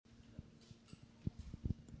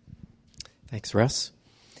Thanks, Russ.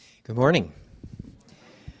 Good morning.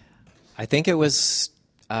 I think it was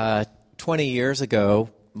 20 years ago,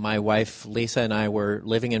 my wife Lisa and I were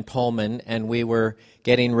living in Pullman, and we were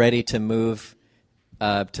getting ready to move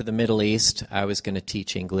to the Middle East. I was going to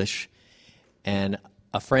teach English, and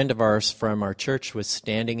a friend of ours from our church was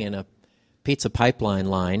standing in a pizza pipeline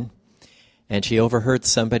line, and she overheard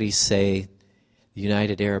somebody say, the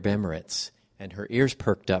United Arab Emirates, and her ears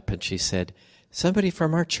perked up, and she said, somebody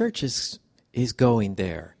from our church is going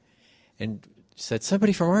there. And said,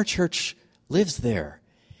 somebody from our church lives there.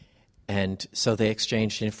 And so they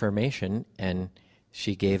exchanged information, and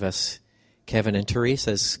she gave us Kevin and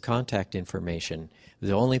Teresa's contact information,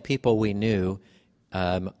 the only people we knew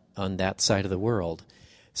on that side of the world.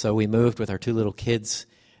 So we moved with our two little kids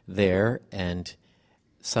there, and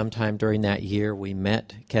sometime during that year we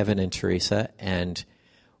met Kevin and Teresa, and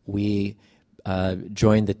we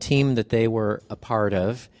joined the team that they were a part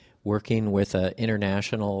of, working with an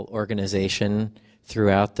international organization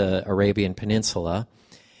throughout the Arabian Peninsula,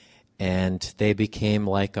 and they became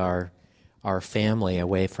like our family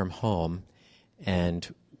away from home,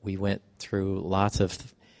 and we went through lots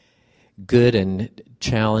of good and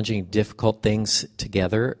challenging, difficult things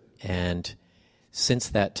together, and since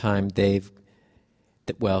that time they've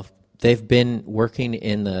been working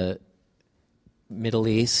in the Middle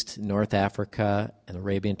East, North Africa, and the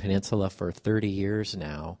Arabian Peninsula for 30 years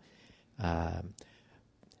now,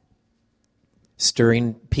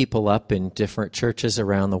 stirring people up in different churches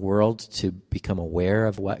around the world to become aware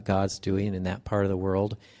of what God's doing in that part of the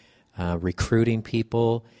world, recruiting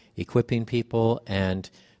people, equipping people,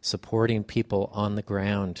 and supporting people on the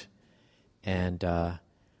ground. And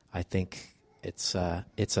I think it's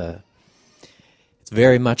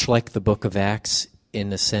very much like the book of Acts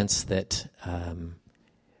in the sense that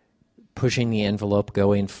pushing the envelope,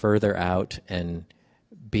 going further out, and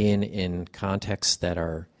being in contexts that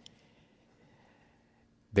are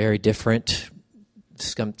very different,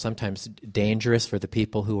 sometimes dangerous for the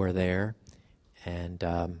people who are there, and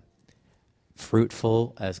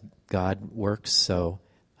fruitful as God works. So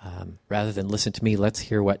rather than listen to me, let's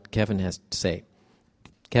hear what Kevin has to say.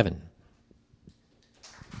 Kevin.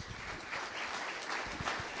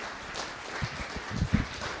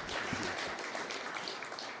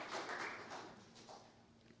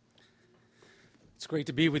 It's great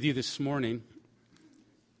to be with you this morning.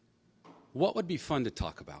 What would be fun to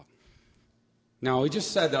talk about? Now, we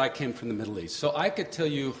just said that I came from the Middle East, so I could tell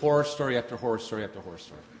you horror story after horror story after horror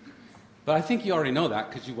story. But I think you already know that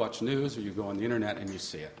because you watch news or you go on the internet and you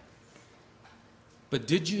see it. But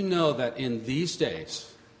did you know that in these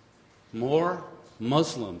days, more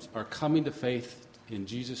Muslims are coming to faith in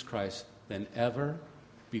Jesus Christ than ever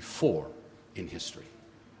before in history?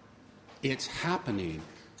 It's happening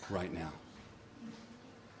right now.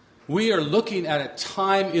 We are looking at a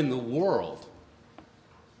time in the world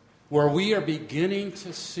where we are beginning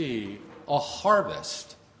to see a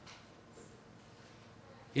harvest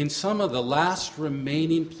in some of the last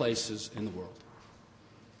remaining places in the world.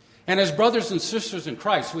 And as brothers and sisters in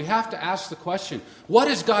Christ, we have to ask the question, what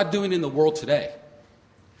is God doing in the world today?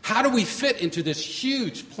 How do we fit into this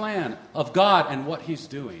huge plan of God and what He's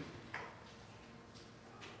doing?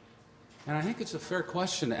 And I think it's a fair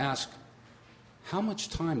question to ask, how much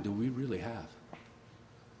time do we really have?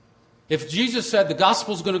 If Jesus said the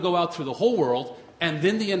gospel is going to go out through the whole world and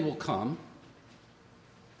then the end will come,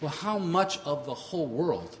 well, how much of the whole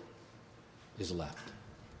world is left?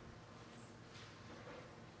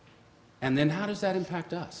 And then how does that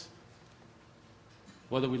impact us?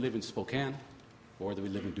 Whether we live in Spokane, or whether we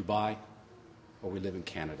live in Dubai, or we live in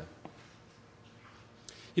Canada.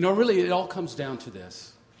 You know, really, it all comes down to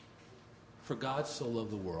this. For God so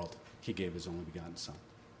loved the world, He gave His only begotten Son.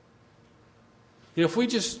 You know, if we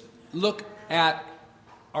just look at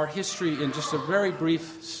our history in just a very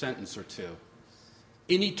brief sentence or two.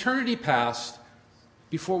 In eternity past,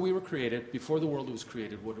 before we were created, before the world was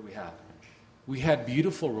created, what do we have? We had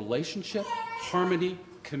beautiful relationship, harmony,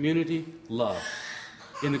 community, love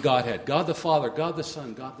in the Godhead. God the Father, God the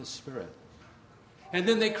Son, God the Spirit. And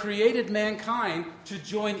then they created mankind to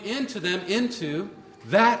join into them into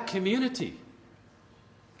that community.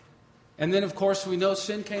 And then, of course, we know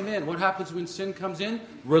sin came in. What happens when sin comes in?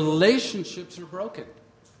 Relationships are broken.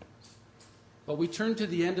 But we turn to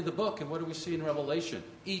the end of the book, and what do we see in Revelation?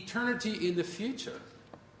 Eternity in the future.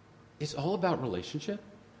 It's all about relationship,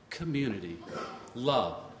 community,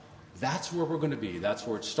 love. That's where we're going to be. That's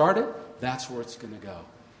where it started. That's where it's going to go.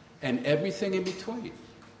 And everything in between,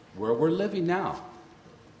 where we're living now,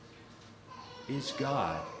 is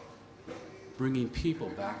God bringing people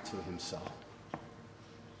back to Himself.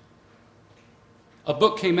 A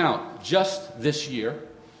book came out just this year,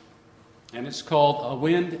 and it's called A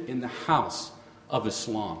Wind in the House of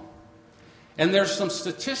Islam. And there's some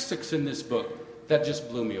statistics in this book that just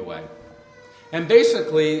blew me away. And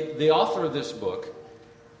basically, the author of this book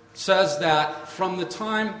says that from the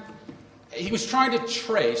time he was trying to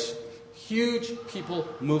trace huge people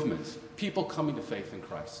movements, people coming to faith in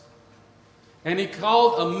Christ. And he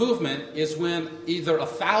called a movement is when either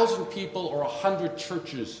 1,000 people or 100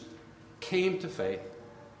 churches came to faith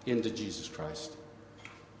into Jesus Christ.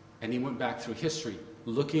 And he went back through history,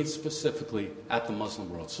 looking specifically at the Muslim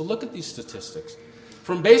world. So look at these statistics.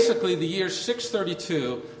 From basically the year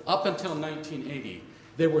 632 up until 1980,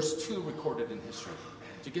 there was 2 recorded in history.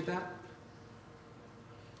 Did you get that?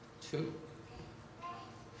 2.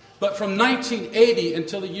 But from 1980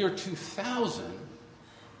 until the year 2000,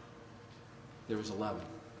 there was 11.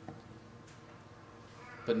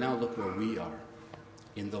 But now look where we are.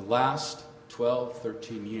 In the last 12,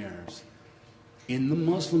 13 years, in the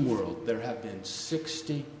Muslim world, there have been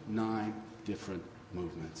 69 different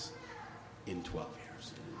movements in 12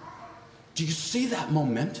 years. Do you see that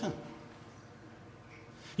momentum?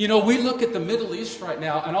 You know, we look at the Middle East right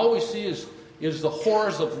now, and all we see is the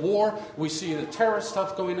horrors of war. We see the terrorist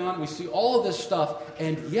stuff going on. We see all of this stuff.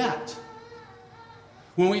 And yet,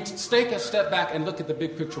 when we take a step back and look at the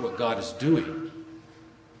big picture of what God is doing,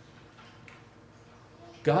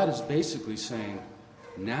 God is basically saying,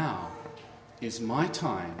 now is my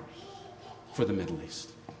time for the Middle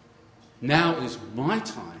East. Now is my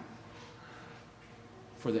time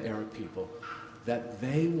for the Arab people, that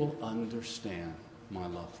they will understand my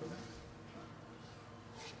love for them.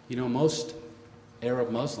 You know, most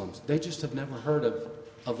Arab Muslims, they just have never heard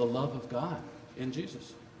of the love of God in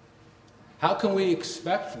Jesus. How can we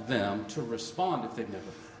expect them to respond if they've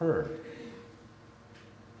never heard?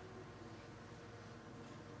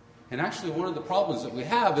 And actually, one of the problems that we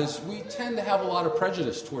have is we tend to have a lot of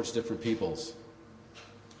prejudice towards different peoples.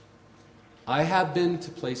 I have been to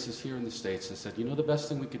places here in the States that said, you know, the best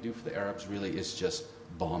thing we could do for the Arabs really is just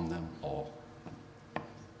bomb them all.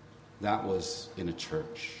 That was in a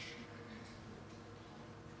church.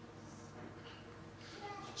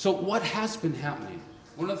 So what has been happening?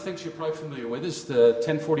 One of the things you're probably familiar with is the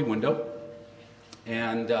 1040 window.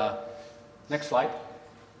 And next slide.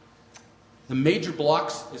 The major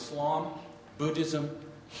blocks, Islam, Buddhism,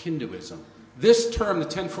 Hinduism. This term, the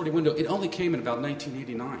 1040 window, it only came in about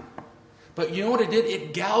 1989. But you know what it did?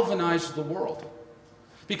 It galvanized the world.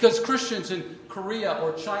 Because Christians in Korea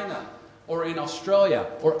or China or in Australia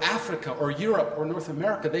or Africa or Europe or North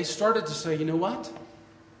America, they started to say, you know what?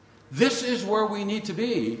 This is where we need to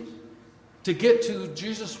be to get to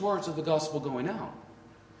Jesus' words of the gospel going out.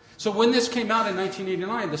 So when this came out in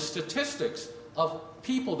 1989, the statistics of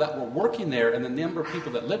people that were working there and the number of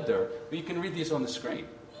people that lived there, but you can read these on the screen.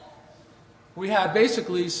 We had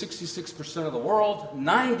basically 66% of the world,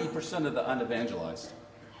 90% of the unevangelized.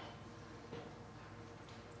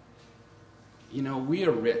 You know, we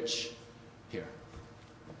are rich here.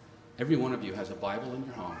 Every one of you has a Bible in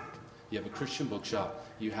your home. You have a Christian bookshop.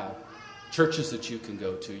 You have churches that you can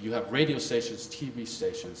go to. You have radio stations, TV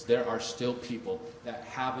stations. There are still people that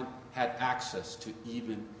haven't had access to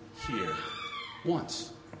even hear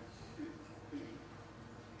once.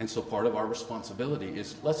 And so part of our responsibility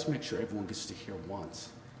is let's make sure everyone gets to hear once.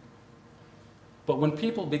 But when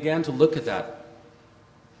people began to look at that,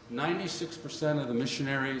 96% of the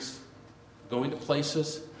missionaries going to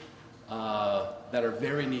places that are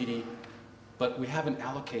very needy, but we haven't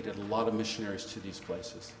allocated a lot of missionaries to these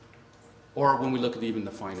places. Or when we look at even the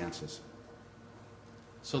finances.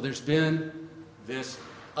 So there's been this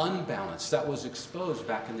unbalance that was exposed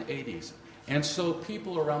back in the 80s. And so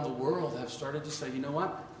people around the world have started to say, you know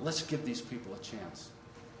what? Let's give these people a chance.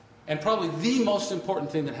 And probably the most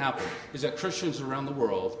important thing that happened is that Christians around the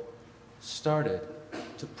world started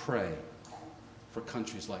to pray for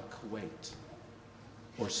countries like Kuwait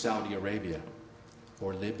or Saudi Arabia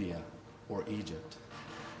or Libya or Egypt.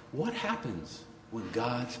 What happens when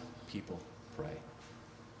God's people pray?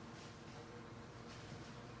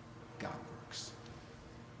 God works.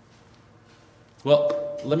 Well,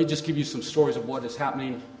 let me just give you some stories of what is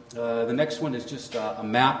happening. The next one is just a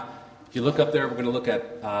map. If you look up there, we're going to look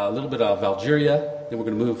at a little bit of Algeria. Then we're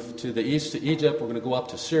going to move to the east to Egypt. We're going to go up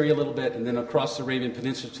to Syria a little bit, and then across the Arabian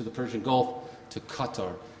Peninsula to the Persian Gulf to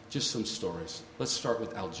Qatar. Just some stories. Let's start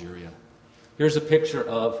with Algeria. Here's a picture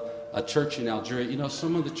of a church in Algeria. You know,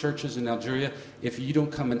 some of the churches in Algeria, if you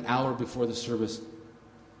don't come an hour before the service,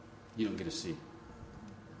 you don't get a seat.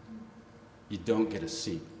 You don't get a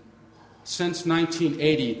seat. Since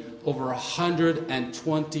 1980, over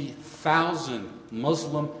 120,000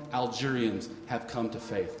 Muslim Algerians have come to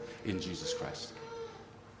faith in Jesus Christ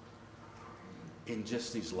in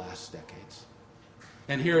just these last decades.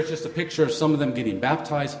 And here is just a picture of some of them getting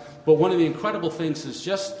baptized. But one of the incredible things is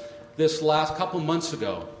just this last couple months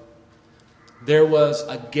ago, there was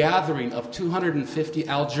a gathering of 250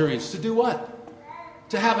 Algerians to do what?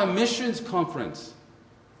 To have a missions conference.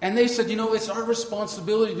 And they said, it's our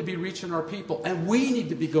responsibility to be reaching our people. And we need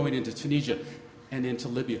to be going into Tunisia and into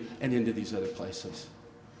Libya and into these other places.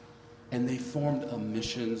 And they formed a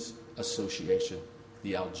missions association,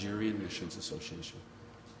 the Algerian Missions Association.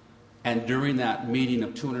 And during that meeting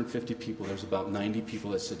of 250 people, there's about 90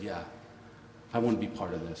 people that said, yeah, I want to be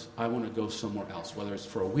part of this. I want to go somewhere else, whether it's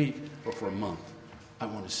for a week or for a month. I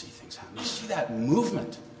want to see things happen. You see that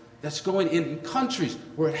movement that's going in countries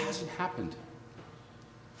where it hasn't happened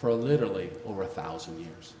for literally over 1,000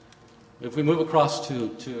 years. If we move across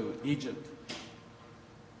to Egypt,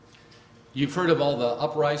 you've heard of all the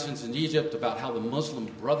uprisings in Egypt about how the Muslim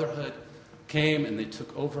Brotherhood came and they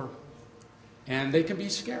took over. And they can be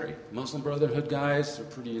scary. Muslim Brotherhood guys are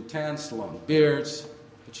pretty intense, long beards.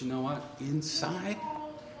 But you know what? Inside,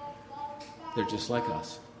 they're just like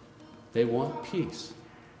us. They want peace.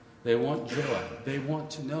 They want joy. They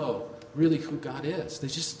want to know really who God is. They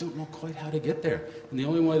just don't know quite how to get there. And the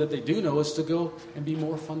only way that they do know is to go and be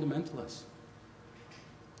more fundamentalists.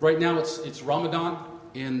 Right now it's Ramadan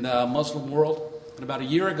in the Muslim world. And about a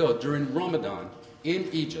year ago, during Ramadan in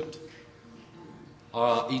Egypt,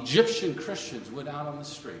 Egyptian Christians went out on the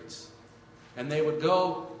streets. And they would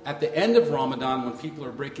go at the end of Ramadan when people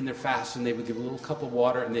are breaking their fast, and they would give a little cup of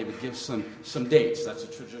water and they would give some dates. That's a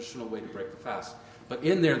traditional way to break the fast. But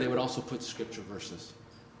in there, they would also put scripture verses.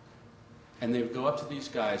 And they would go up to these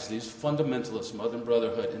guys, these fundamentalists, Muslim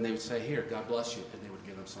Brotherhood, and they would say, here, God bless you. And they would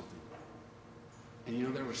give them something.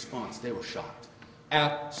 And their response? They were shocked.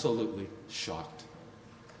 Absolutely shocked.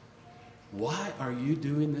 Why are you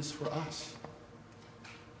doing this for us?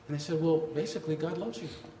 And they said, well, basically, God loves you.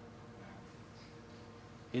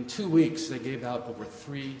 In 2 weeks, they gave out over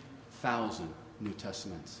 3,000 New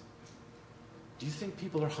Testaments. Do you think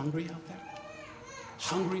people are hungry out there?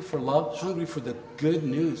 Hungry for love? Hungry for the good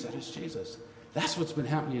news that is Jesus? That's what's been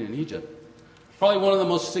happening in Egypt. Probably one of the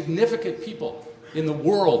most significant people in the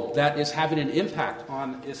world that is having an impact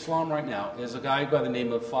on Islam right now is a guy by the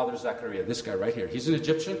name of Father Zechariah. This guy right here. He's an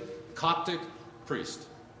Egyptian Coptic priest.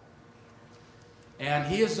 And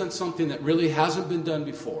he has done something that really hasn't been done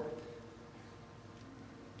before.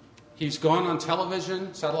 He's gone on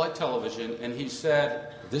television, satellite television, and he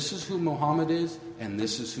said, this is who Muhammad is, and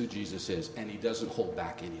this is who Jesus is. And he doesn't hold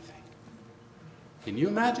back anything. Can you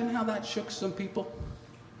imagine how that shook some people?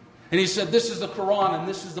 And he said, this is the Quran, and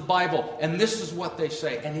this is the Bible, and this is what they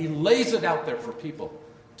say. And he lays it out there for people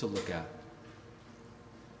to look at.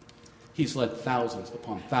 He's led thousands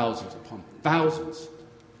upon thousands upon thousands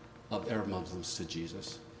of Arab Muslims to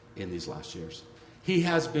Jesus in these last years. He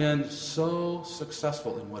has been so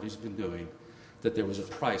successful in what he's been doing that there was a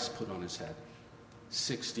price put on his head.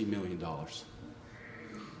 $60 million.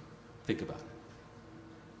 Think about it.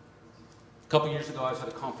 A couple years ago, I was at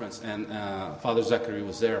a conference, and Father Zechariah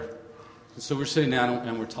was there. And so we're sitting down,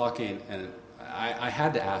 and we're talking, and I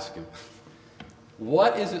had to ask him,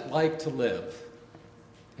 what is it like to live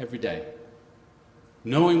every day,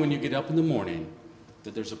 knowing when you get up in the morning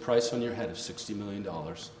that there's a price on your head of $60 million.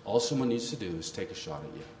 All someone needs to do is take a shot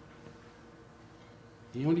at you.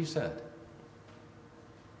 You know what he said?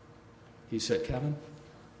 He said, Kevin,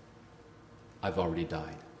 I've already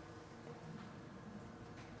died.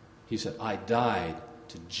 He said, I died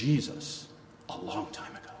to Jesus a long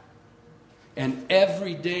time ago. And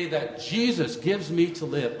every day that Jesus gives me to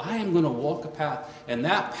live, I am going to walk a path, and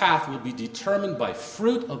that path will be determined by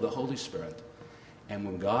fruit of the Holy Spirit. And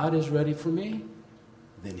when God is ready for me,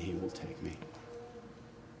 then he will take me.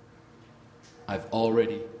 I've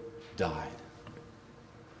already died.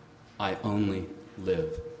 I only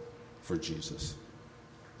live for Jesus.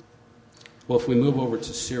 Well, if we move over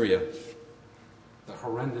to Syria, the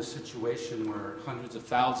horrendous situation where hundreds of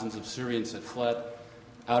thousands of Syrians had fled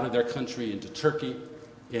out of their country into Turkey,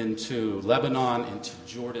 into Lebanon, into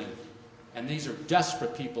Jordan. And these are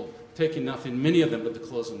desperate people, taking nothing, many of them, but the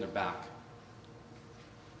clothes on their back.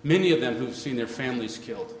 Many of them who've seen their families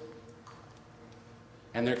killed.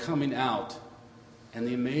 And they're coming out. And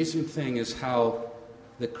the amazing thing is how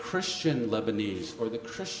the Christian Lebanese or the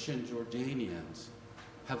Christian Jordanians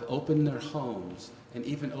have opened their homes and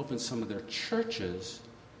even opened some of their churches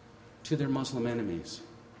to their Muslim enemies.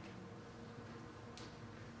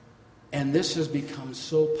 And this has become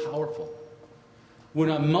so powerful. When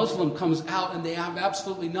a Muslim comes out and they have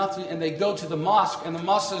absolutely nothing and they go to the mosque and the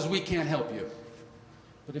mosque says, we can't help you.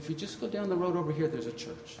 But if you just go down the road over here, there's a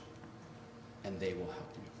church, and they will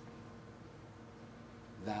help you.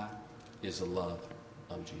 That is the love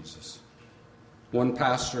of Jesus. One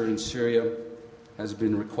pastor in Syria has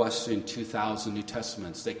been requesting 2,000 New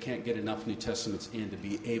Testaments. They can't get enough New Testaments in to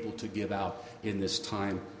be able to give out in this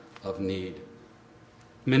time of need.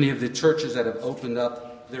 Many of the churches that have opened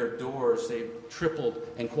up their doors, they've tripled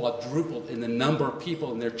and quadrupled in the number of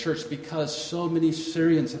people in their church because so many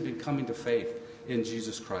Syrians have been coming to faith in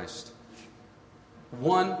Jesus Christ.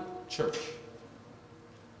 One church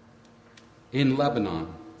in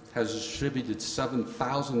Lebanon has distributed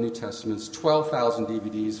 7,000 New Testaments, 12,000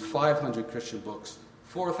 DVDs, 500 Christian books,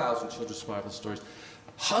 4,000 children's Bible stories.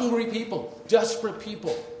 Hungry people, desperate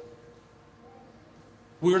people.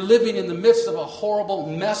 We're living in the midst of a horrible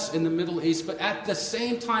mess in the Middle East, but at the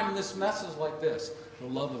same time this mess is like this, the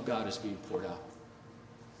love of God is being poured out.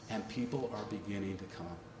 And people are beginning to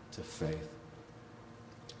come to faith.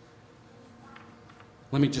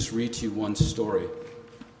 Let me just read to you one story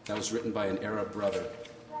that was written by an Arab brother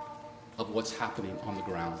of what's happening on the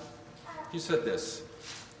ground. He said this: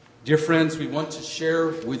 "Dear friends, we want to share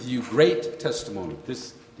with you great testimony."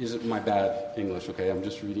 This isn't my bad English, okay? I'm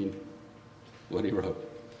just reading what he wrote.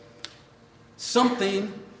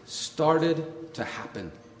 "Something started to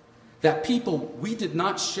happen. That people, we did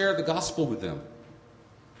not share the gospel with them.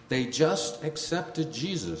 They just accepted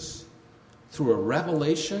Jesus through a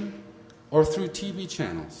revelation or through TV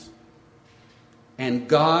channels. And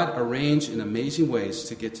God arranged in amazing ways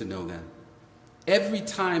to get to know them. Every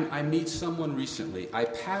time I meet someone recently, I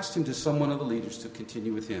passed him to someone of the leaders to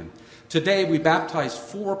continue with him. Today, we baptized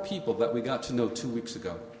 4 people that we got to know 2 weeks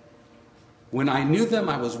ago. When I knew them,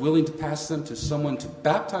 I was willing to pass them to someone to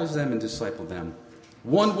baptize them and disciple them.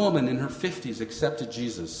 One woman in her 50s accepted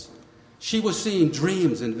Jesus. She was seeing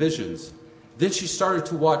dreams and visions. Then she started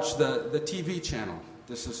to watch the TV channel.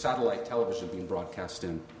 This is satellite television being broadcast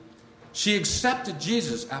in. She accepted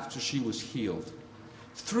Jesus after she was healed.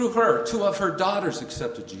 Through her, 2 of her daughters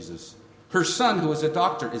accepted Jesus. Her son, who is a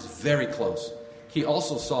doctor, is very close. He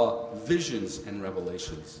also saw visions and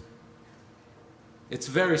revelations. It's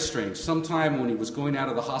very strange. Sometime when he was going out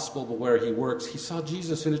of the hospital where he works, he saw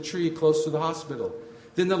Jesus in a tree close to the hospital.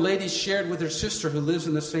 Then the lady shared with her sister who lives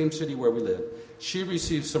in the same city where we live. She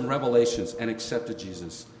received some revelations and accepted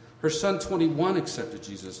Jesus. Her son, 21, accepted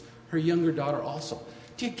Jesus. Her younger daughter also.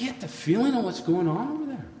 Do you get the feeling of what's going on over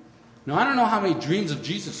there? Now, I don't know how many dreams of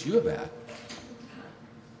Jesus you have had.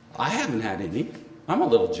 I haven't had any. I'm a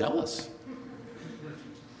little jealous.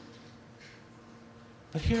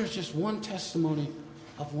 But here's just one testimony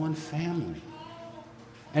of one family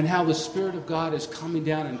and how the Spirit of God is coming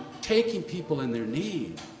down and taking people in their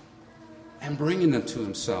need and bringing them to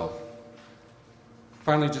himself.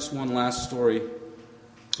 Finally, just one last story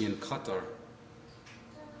in Qatar.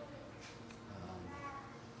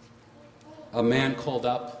 A man called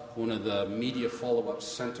up one of the media follow-up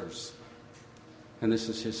centers, and this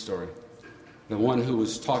is his story. The one who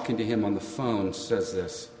was talking to him on the phone says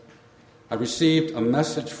this: "I received a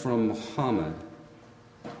message from Muhammad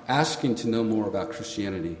asking to know more about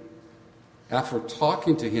Christianity. After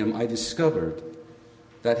talking to him, I discovered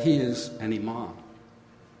that he is an imam,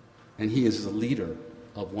 and he is the leader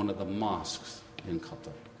of one of the mosques in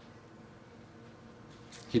Qatar.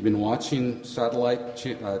 He'd been watching satellite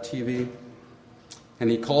TV, and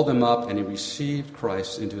he called them up, and he received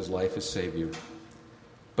Christ into his life as Savior.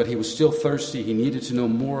 But he was still thirsty. He needed to know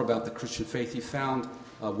more about the Christian faith. He found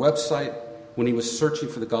a website when he was searching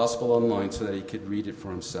for the gospel online so that he could read it for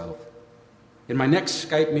himself. In my next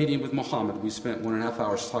Skype meeting with Muhammad, we spent 1.5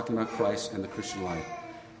 hours talking about Christ and the Christian life.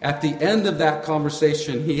 At the end of that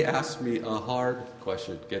conversation, he asked me a hard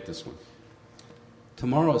question. Get this one.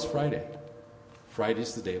 Tomorrow is Friday. Friday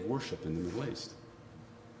is the day of worship in the Middle East.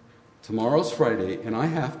 Tomorrow's Friday, and I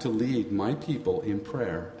have to lead my people in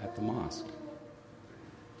prayer at the mosque.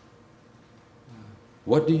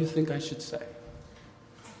 What do you think I should say?"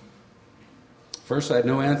 First, I had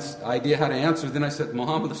no idea how to answer. Then I said,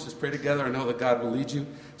 "Muhammad, let's just pray together. I know that God will lead you."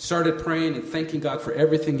 Started praying and thanking God for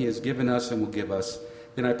everything he has given us and will give us.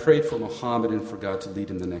 Then I prayed for Muhammad and for God to lead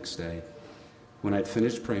him the next day. When I'd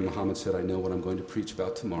finished praying, Muhammad said, "I know what I'm going to preach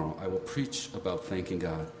about tomorrow. I will preach about thanking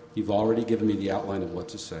God. You've already given me the outline of what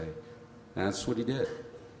to say." And that's what he did.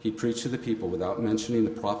 He preached to the people without mentioning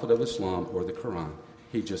the Prophet of Islam or the Quran.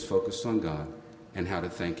 He just focused on God and how to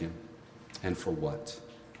thank him and for what.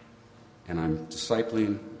 And I'm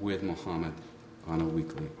discipling with Muhammad on a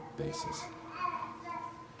weekly basis.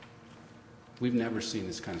 We've never seen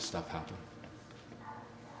this kind of stuff happen.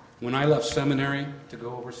 When I left seminary to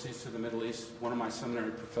go overseas to the Middle East, one of my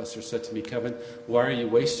seminary professors said to me, Kevin, why are you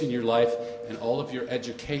wasting your life and all of your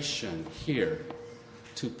education here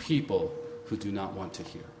to people who do not want to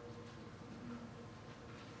hear?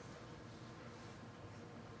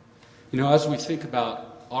 You know, as we think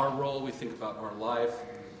about our role, we think about our life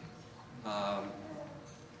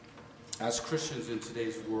as Christians in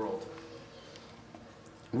today's world,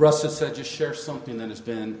 Russ has said, just share something that has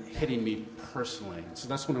been hitting me personally. So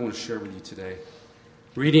that's what I want to share with you today.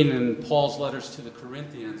 Reading in Paul's letters to the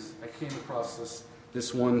Corinthians, I came across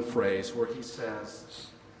this one phrase where he says,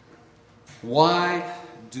 why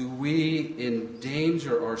do we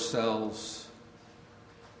endanger ourselves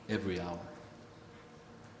every hour?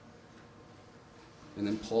 And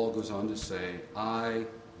then Paul goes on to say, I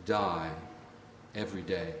die every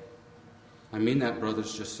day. I mean that,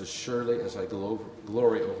 brothers, just as surely as I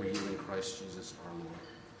glory over you in Christ Jesus our Lord.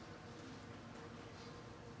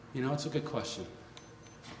 You know, it's a good question.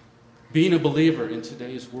 Being a believer in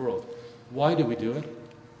today's world, why do we do it?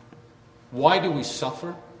 Why do we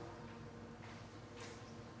suffer?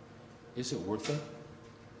 Is it worth it?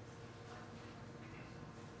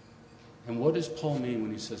 And what does Paul mean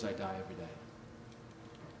when he says, I die every day?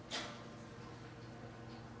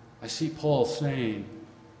 I see Paul saying,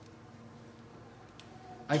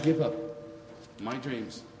 I give up my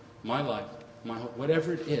dreams, my life, my hope,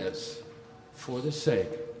 whatever it is, for the sake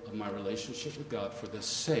of my relationship with God, for the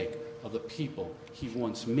sake of the people He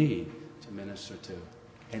wants me to minister to.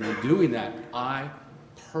 And in doing that, I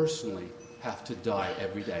personally have to die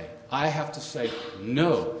every day. I have to say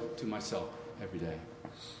no to myself every day.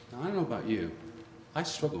 Now, I don't know about you. I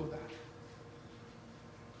struggle with that.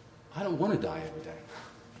 I don't want to die every day.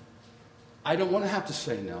 I don't want to have to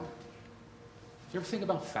say no. Do you ever think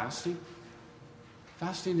about fasting?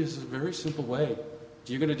 Fasting is a very simple way.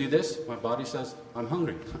 You're going to do this? My body says, I'm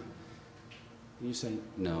hungry. And you say,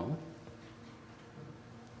 no,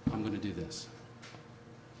 I'm going to do this.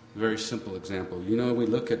 Very simple example. You know, we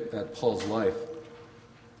look at Paul's life.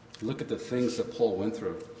 Look at the things that Paul went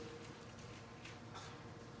through.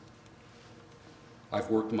 I've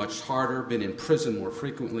worked much harder, been in prison more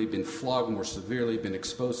frequently, been flogged more severely, been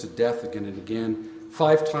exposed to death again and again.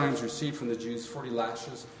 5 times received from the Jews 40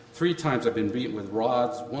 lashes. 3 times I've been beaten with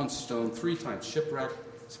rods, once stoned, 3 times shipwrecked.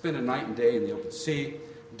 Spent a night and day in the open sea.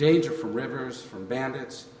 Danger from rivers, from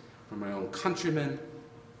bandits, from my own countrymen.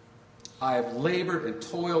 I have labored and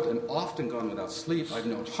toiled and often gone without sleep. I've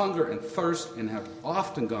known hunger and thirst and have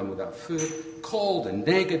often gone without food, cold and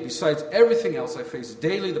naked. Besides everything else, I face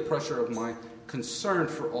daily the pressure of my concern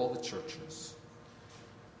for all the churches.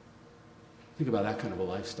 Think about that kind of a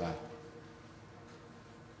lifestyle.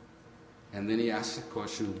 And then he asks the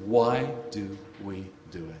question, why do we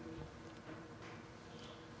do it?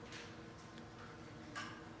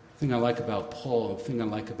 The thing I like about Paul, the thing I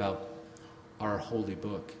like about our holy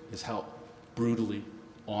book is how brutally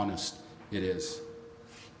honest it is.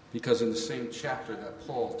 Because in the same chapter that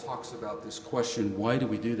Paul talks about this question, why do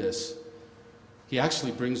we do this? He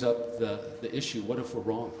actually brings up the issue, what if we're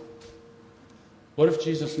wrong? What if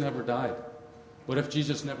Jesus never died? What if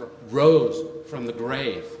Jesus never rose from the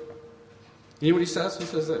grave? You know what he says? He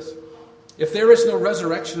says this. If there is no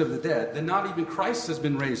resurrection of the dead, then not even Christ has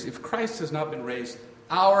been raised. If Christ has not been raised,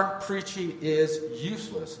 our preaching is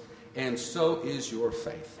useless, and so is your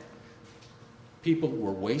faith. People,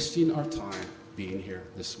 we're wasting our time being here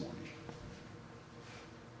this morning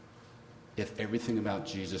if everything about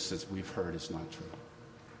Jesus as we've heard is not true.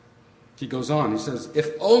 He goes on, he says,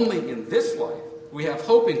 if only in this life we have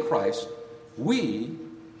hope in Christ, we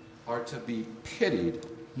are to be pitied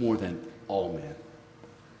more than all men.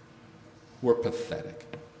 We're pathetic.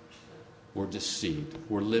 We're deceived.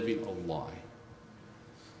 We're living a lie.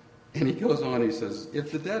 And he goes on, he says,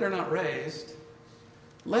 if the dead are not raised,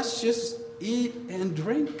 let's just eat and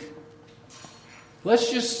drink.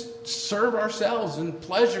 Let's just serve ourselves in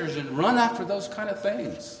pleasures and run after those kind of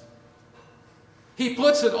things. He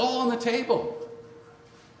puts it all on the table.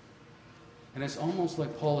 And it's almost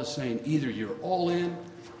like Paul is saying, either you're all in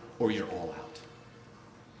or you're all out.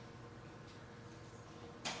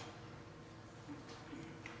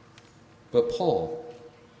 But Paul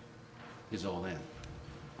is all in.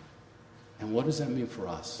 And what does that mean for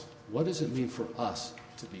us? What does it mean for us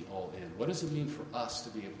to be all in? What does it mean for us to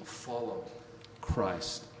be able to follow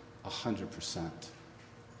Christ 100%?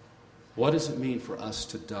 What does it mean for us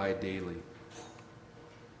to die daily?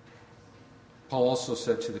 Paul also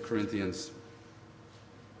said to the Corinthians,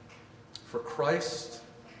 for Christ's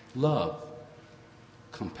love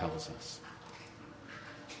compels us.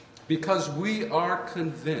 Because we are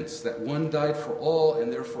convinced that one died for all,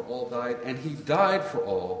 and therefore all died, and he died for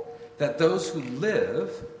all, that those who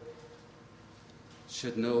live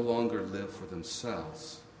should no longer live for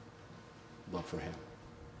themselves, but for him,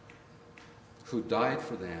 who died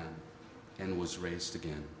for them and was raised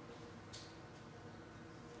again.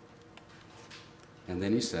 And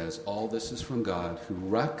then he says, all this is from God, who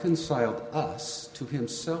reconciled us to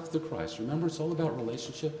himself through Christ. Remember, it's all about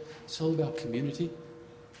relationship. It's all about community.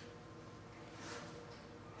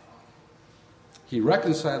 He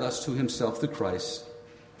reconciled us to himself through Christ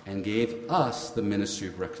and gave us the ministry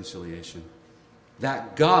of reconciliation.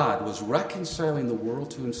 That God was reconciling the world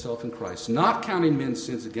to himself in Christ, not counting men's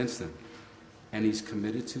sins against them. And he's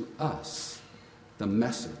committed to us the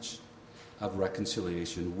message of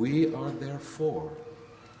reconciliation. We are therefore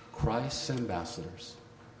Christ's ambassadors,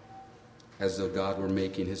 as though God were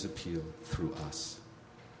making his appeal through us.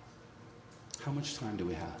 How much time do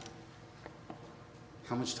we have?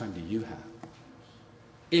 How much time do you have?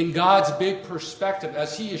 In God's big perspective,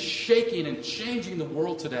 as he is shaking and changing the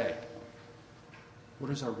world today, what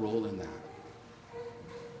is our role in that?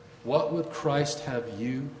 What would Christ have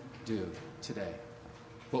you do today?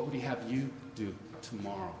 What would he have you do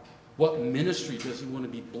tomorrow? What ministry does he want to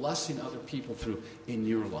be blessing other people through in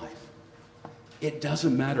your life? It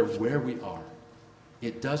doesn't matter where we are.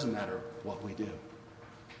 It doesn't matter what we do.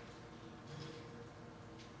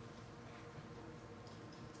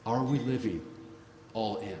 Are we living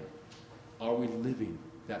all in? Are we living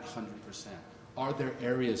that 100%? Are there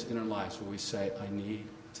areas in our lives where we say, I need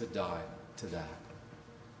to die to that?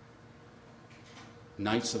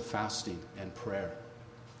 Nights of fasting and prayer.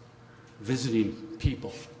 Visiting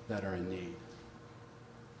people that are in need.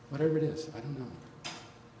 Whatever it is, I don't know.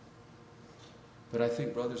 But I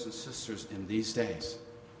think, brothers and sisters, in these days,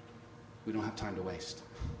 we don't have time to waste.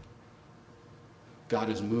 God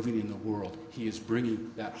is moving in the world. He is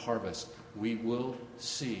bringing that harvest. We will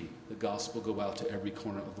see the gospel go out to every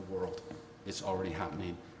corner of the world. It's already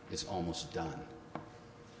happening. It's almost done.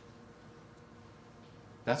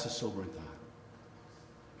 That's a sobering thought.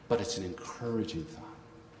 But it's an encouraging thought.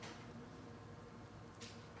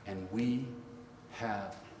 And we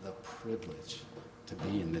have the privilege to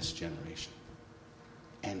be in this generation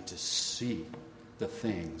and to see the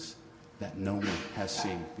things that no one has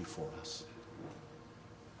seen before us.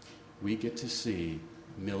 We get to see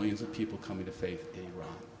millions of people coming to faith in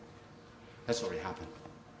Iran. That's already happened.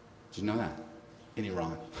 Did you know that? In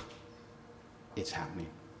Iran. It's happening.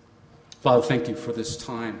 Father, thank you for this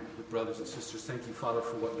time with brothers and sisters. Thank you, Father,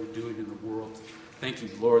 for what you're doing in the world. Thank you,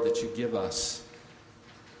 Lord, that you give us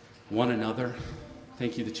one another.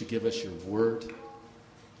 Thank you that you give us your word.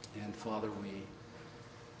 And Father,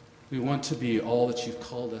 we want to be all that you've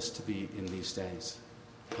called us to be in these days.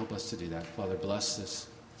 Help us to do that. Father, bless this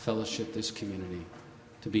fellowship, this community,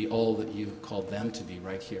 to be all that you have called them to be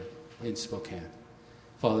right here in Spokane.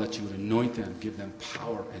 Father, that you would anoint them, give them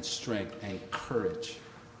power and strength and courage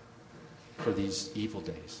for these evil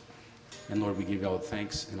days. And Lord, we give you all the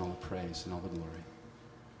thanks and all the praise and all the glory.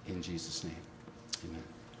 In Jesus' name.